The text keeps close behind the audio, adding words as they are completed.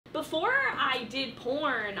Before I did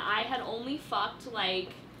porn, I had only fucked like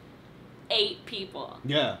 8 people.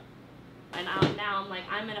 Yeah. And now I'm like,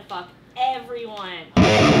 I'm gonna fuck everyone.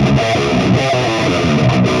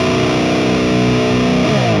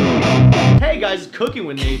 Hey guys, it's Cooking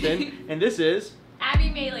with Nathan, and this is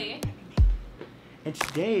Abbie Maley. And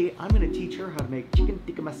today I'm gonna teach her how to make chicken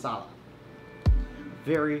tikka masala.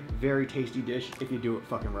 Very, very tasty dish if you do it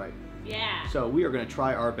fucking right. Yeah. So we are gonna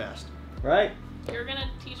try our best, right? You're gonna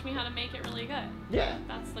teach me how to make it really good. Yeah.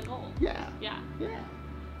 That's the goal. Yeah. Yeah. Yeah.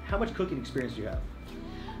 How much cooking experience do you have?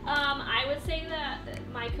 I would say that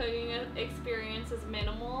my cooking experience is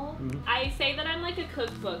minimal. Mm-hmm. I say that I'm like a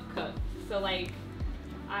cookbook cook. So like,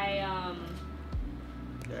 I'll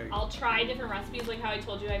try different recipes. Like how I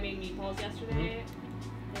told you I made meatballs yesterday.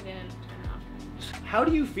 Mm-hmm. They didn't turn out. How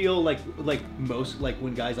do you feel like most like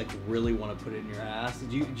when guys like really want to put it in your ass?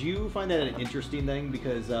 Do you find that an interesting thing?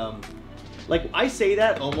 Because like I say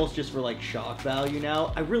that almost just for like shock value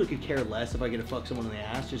now. I really could care less if I get to fuck someone in the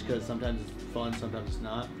ass, just because sometimes it's fun, sometimes it's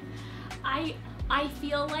not. I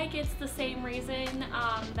feel like it's the same reason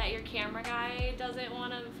that your camera guy doesn't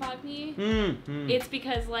want to fuck me. It's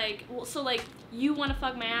because like, well, so like you want to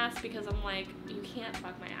fuck my ass because I'm like, you can't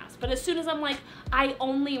fuck my ass. But as soon as I'm like, I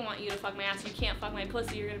only want you to fuck my ass, you can't fuck my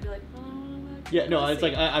pussy, you're gonna be like, oh. Yeah, no, it's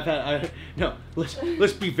like no.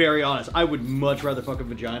 Let's be very honest. I would much rather fuck a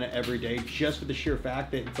vagina every day, just for the sheer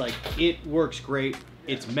fact that it's like it works great.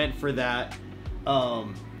 It's meant for that.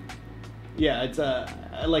 Yeah, it's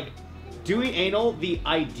like doing anal. The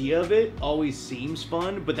idea of it always seems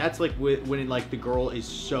fun, but that's like when like the girl is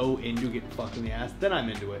so into getting fucked in the ass, then I'm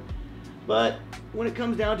into it. But when it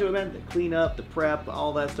comes down to it, man, the cleanup, the prep,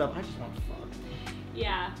 all that stuff, I just want to fuck.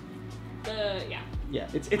 Yeah. Yeah,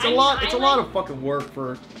 it's a lot. It's a lot of fucking work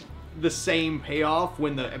for the same payoff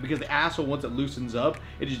because the asshole, once it loosens up,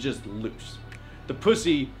 it is just loose. The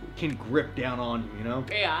pussy can grip down on you, you know?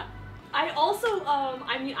 Yeah. I also,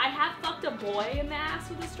 I mean, I have fucked a boy in the ass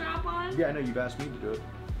with a strap on. Yeah, I know you've asked me to do it.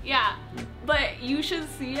 Yeah, but you should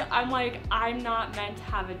see, I'm like, I'm not meant to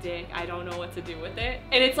have a dick. I don't know what to do with it.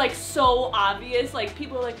 And it's like so obvious. Like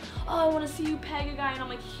people are like, oh, I want to see you peg a guy. And I'm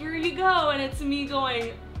like, here you go. And it's me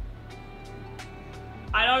going,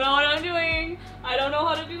 I don't know what I'm doing. I don't know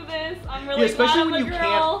how to do this. I'm really especially glad I'm when a you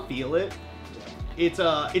girl. can't feel it. It's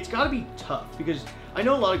got to be tough because I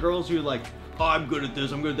know a lot of girls who are like, oh, I'm good at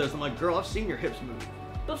this. I'm good at this. I'm like, girl, I've seen your hips move.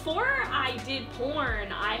 Before I did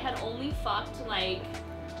porn, I had only fucked like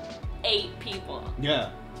 8 people. Yeah.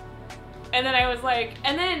 And then I was like,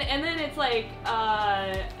 and then it's like,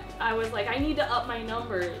 I was like, I need to up my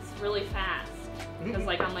numbers really fast. Because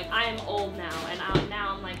like, I'm like, I am old now. And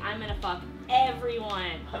now I'm like, I'm gonna fuck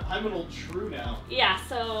everyone. I'm an old shrew now. Yeah,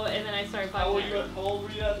 so, and then I started fucking. How old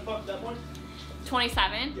were you at the fuck at that point?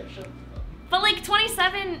 27. Yeah, shut up. But like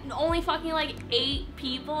 27, only fucking like 8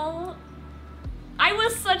 people. I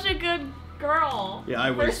was such a good girl. Yeah,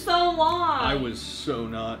 I was. For so long. I was so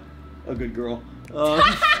not a good girl.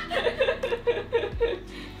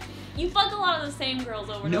 You fuck a lot of the same girls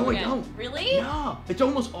over and over again. No, I don't. Really? Yeah, it's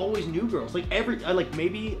almost always new girls. Like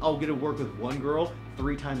maybe I'll get to work with one girl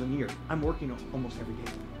 3 times a year. I'm working almost every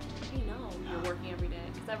day. I know you're working every day.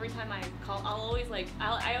 Because every time I call, I always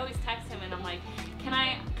text him and I'm like, can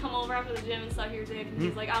I come over after the gym and suck your dick? And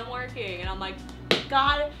he's like, I'm working. And I'm like,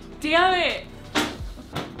 God damn it.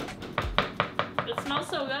 It smells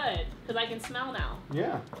so good because I can smell now.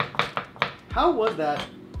 Yeah. How was that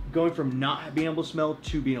going from not being able to smell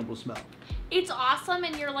to being able to smell? It's awesome,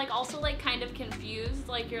 and you're like also like kind of confused.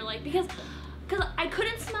 Like you're like, because I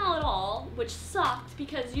couldn't smell at all, which sucked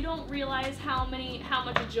because you don't realize how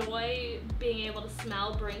much joy being able to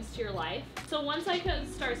smell brings to your life. So once I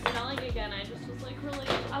could start smelling again, I just was like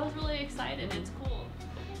I was really excited. It's cool.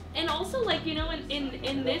 And also, like, you know,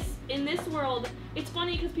 in this world, it's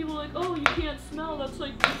funny because people are like, oh, you can't smell. That's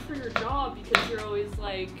like good for your job because you're always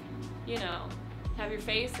like, you know, have your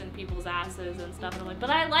face in people's asses and stuff. And I'm like, but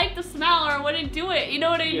I like the smell, or I wouldn't do it. You know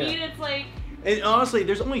what I mean? It's like. And honestly,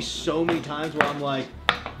 there's only so many times where I'm like,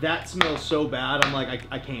 that smells so bad. I'm like,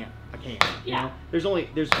 I can't. You yeah. know?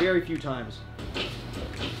 There's very few times.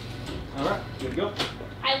 All right, good to go.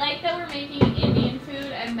 I like that we're making Indian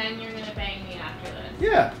food and then you're gonna bang me after this.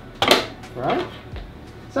 Yeah. Right?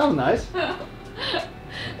 Sounds nice.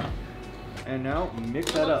 And now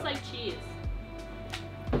mix that up. It looks like cheese.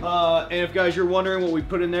 And if guys you're wondering what we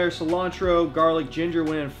put in there, cilantro, garlic, ginger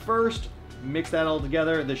went in first. Mix that all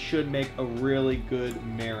together. This should make a really good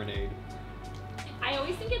marinade. I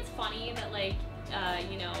always think it's funny that like,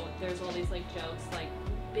 you know, there's all these like jokes like,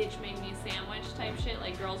 bitch make me a sandwich type shit,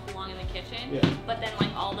 like girls belong in the kitchen. Yeah. But then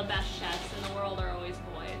like all the best chefs in the world are always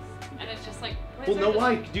boys, and it's just like. Well, no,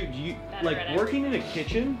 why, dude? You like at working in a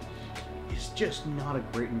kitchen is just not a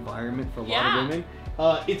great environment for a lot Yeah. of women.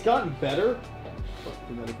 It's gotten better.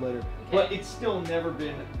 Later. Okay. But it's still never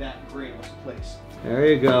been that great of a place. There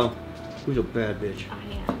you go. Who's a bad bitch?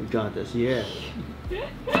 I am. We got this, yeah.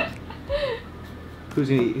 Who's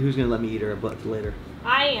gonna let me eat her butt later?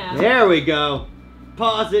 I am. There we go.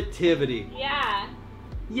 Positivity. Yeah.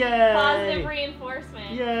 Yay. Positive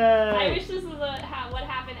reinforcement. Yay. I wish this was what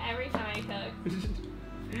happened every time I cook.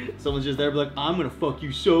 Someone's just there, be like, I'm gonna fuck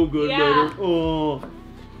you so good Yeah. later. Oh.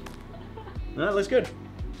 That looks good.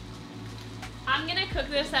 I'm gonna cook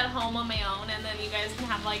this at home on my own, and then you guys can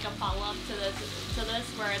have like a follow-up to this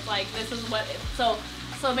where it's like this is what so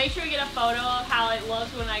make sure you get a photo of how it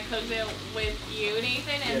looked when I cooked it with you,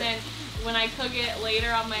 Nathan, and then when I cook it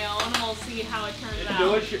later on my own, we'll see how it turns out. You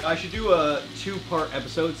know what? I should do a 2-part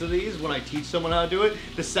episodes of these when I teach someone how to do it.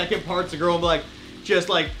 The second part's a girl will be like, just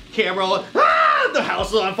like camera, like, ah, the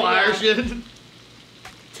house is on fire, shit.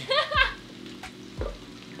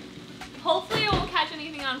 Hopefully it won't catch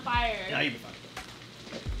anything on fire. Yeah, you'll be fine.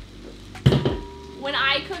 When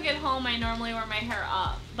I cook at home, I normally wear my hair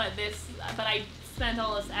up, but I spent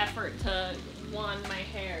all this effort to wand my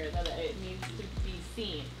hair that it needs to be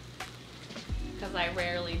seen. Because I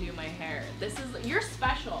rarely do my hair. You're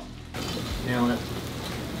special. Nail it.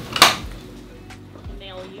 I'll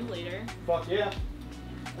nail you later. Fuck yeah.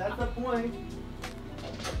 That's the point.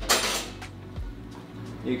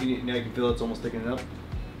 Now you can feel it's almost thickening up.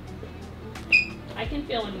 I can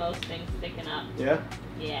feel when most things thicken up. Yeah?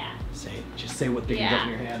 Yeah. Say it. Just say what thickens up in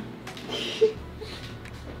your hand. What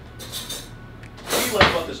do you like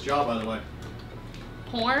about this job, by the way?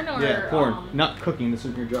 Porn or Yeah, porn. Not cooking. This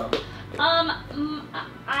is your job.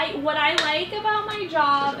 What I like about my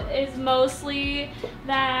job is mostly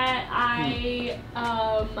that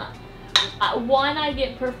one, I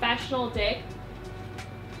get professional dick.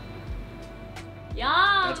 Yum.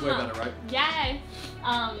 That's way better, right? Yes.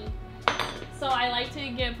 So I like to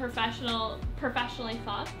get professionally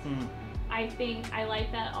fucked. Mm. I think I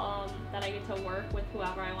like that that I get to work with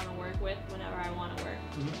whoever I want to work with whenever I want to work.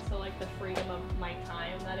 Mm-hmm. So like the freedom of my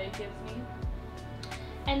time that it gives me.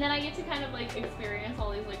 And then I get to kind of like experience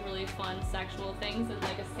all these like really fun sexual things in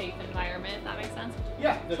like a safe environment, if that makes sense.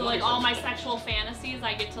 Yeah. So like all my sexual fantasies,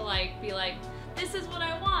 I get to like be like, this is what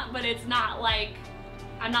I want, but it's not like,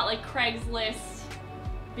 I'm not like Craigslist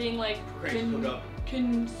being like,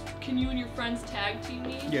 can you and your friends tag team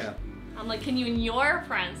me? Yeah. I'm like, can you and your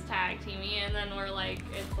friends tag team me? And then we're like,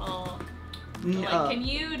 it's all, like, can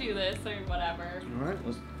you do this or whatever? All right.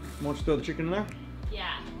 Why don't you throw the chicken in there?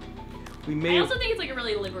 Yeah. I also think it's like a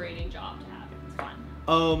really liberating job to have. It's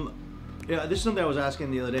fun. Yeah, this is something I was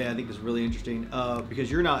asking the other day. I think is really interesting because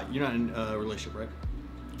you're not in a relationship, right?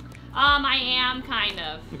 I am kind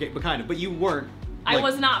of. Okay, but you weren't. I like,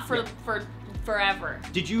 was not for forever.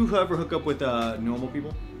 Did you ever hook up with normal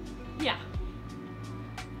people? Yeah.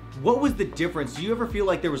 What was the difference? Do you ever feel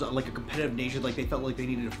like there was like a competitive nature, like they felt like they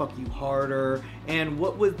needed to fuck you harder? And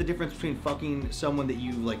what was the difference between fucking someone that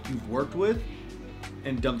you've worked with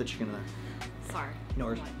and dump the chicken in there? Sorry. No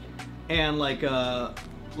worries. And like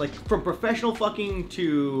from professional fucking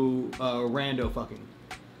to rando fucking.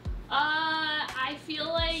 I feel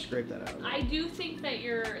like Scrape that out. I do think that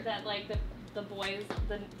the boys,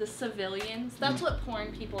 the civilians. That's what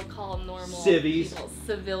porn people call normal Civvies. people.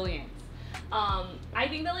 Civilians. I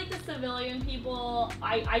think that like the civilian people,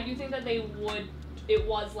 I do think that it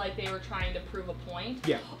was like they were trying to prove a point.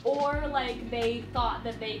 Yeah. Or like they thought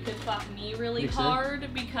that they could fuck me really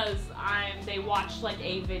hard because they watched like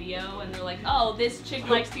a video and they're like, oh, this chick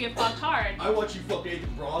likes to get fucked hard. I watch you fuck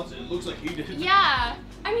Nathan Bronson. It looks like he did. Yeah.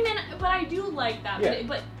 I mean, but I do like that. Yeah.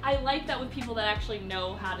 But I like that with people that actually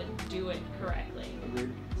know how to do it correctly.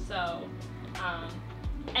 Agreed. So,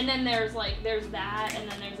 and then there's that, and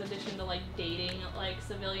then there's addition to like dating like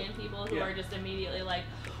civilian people who are just immediately like,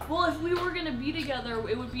 well, if we were gonna be together,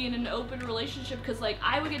 it would be in an open relationship because like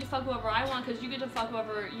I would get to fuck whoever I want because you get to fuck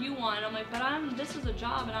whoever you want. And I'm like, but this is a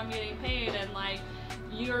job and I'm getting paid, and like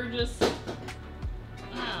you're just, I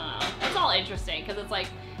don't know. It's all interesting because it's like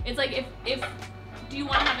if do you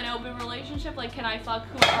want to have an open relationship? Like, can I fuck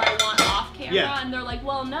whoever I want off camera? Yeah. And they're like,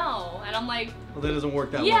 well, no. And I'm like, Well, that doesn't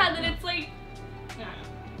work that way. yeah, then it's like,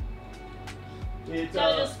 It's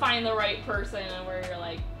gotta just find the right person and where you're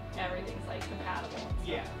like, everything's like compatible.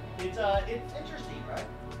 Yeah. It's interesting, right?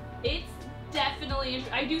 It's definitely,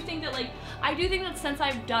 I do think that since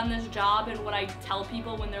I've done this job and what I tell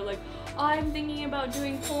people when they're like, oh, I'm thinking about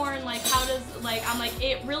doing porn, like how does, like, I'm like,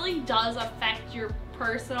 it really does affect your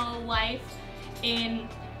personal life in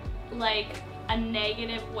like a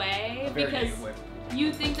negative way, because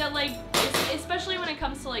you think that like, especially when it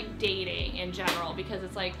comes to like dating in general, because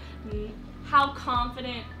it's like how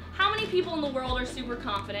many people in the world are super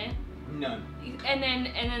confident? None. And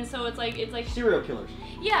then so it's like serial killers.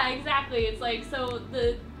 Yeah, exactly. It's like, so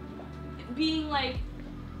the being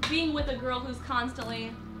with a girl who's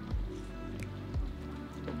constantly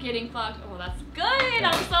getting fucked. Oh, that's good.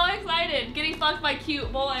 I'm so excited. Getting fucked by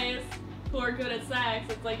cute boys who are good at sex.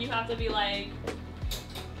 It's like you have to be like,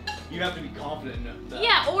 you have to be confident in that.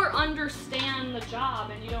 yeah, or understand the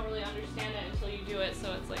job, and you don't really understand it until you do it,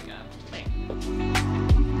 so it's like a thing.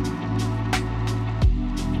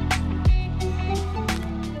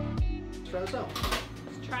 Let's try this out.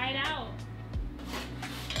 Let's try it out.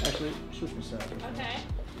 Actually, switch my side. Okay.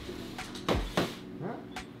 Alright.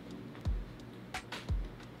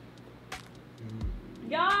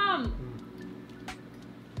 Yum!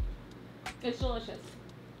 It's delicious.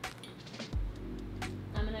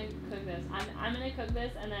 I'm gonna cook this. I'm gonna cook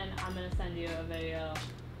this, and then I'm gonna send you a video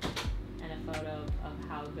and a photo of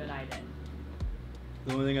how good I did.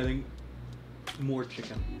 The only thing I think, more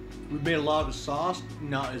chicken. We've made a lot of sauce,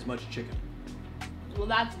 not as much chicken. Well,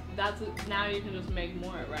 that's now you can just make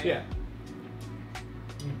more, right? Yeah.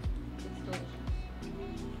 It's delicious.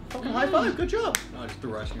 Fucking high five, good job. No, I just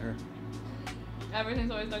threw rice in your hair.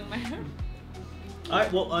 Everything's always stuck in my hair.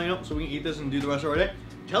 Alright, well, you know, so we can eat this and do the rest of our day.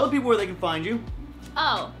 Tell the people where they can find you.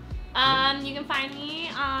 Oh, you can find me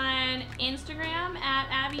on Instagram at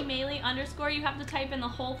Abbie Maley _. You have to type in the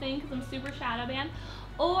whole thing because I'm super shadow banned.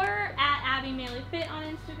 Or at Abbie Maley Fit on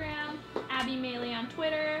Instagram, Abbie Maley on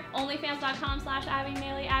Twitter, onlyfans.com/Abbie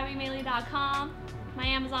Maley, AbbieMaley.com, my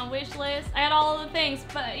Amazon wish list. I got all of the things,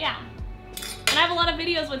 but yeah. And I have a lot of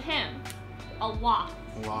videos with him. A lot.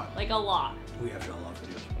 A lot. Like a lot. We have done a lot of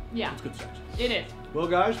videos. Yeah. It's good sex. It is. Well,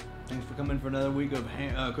 guys, thanks for coming for another week of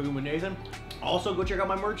Cooking with Nathan. Also, go check out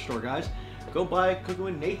my merch store, guys. Go buy Cooking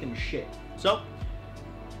with Nathan shit. So,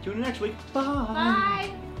 tune in next week. Bye.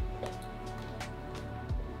 Bye.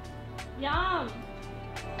 Yum.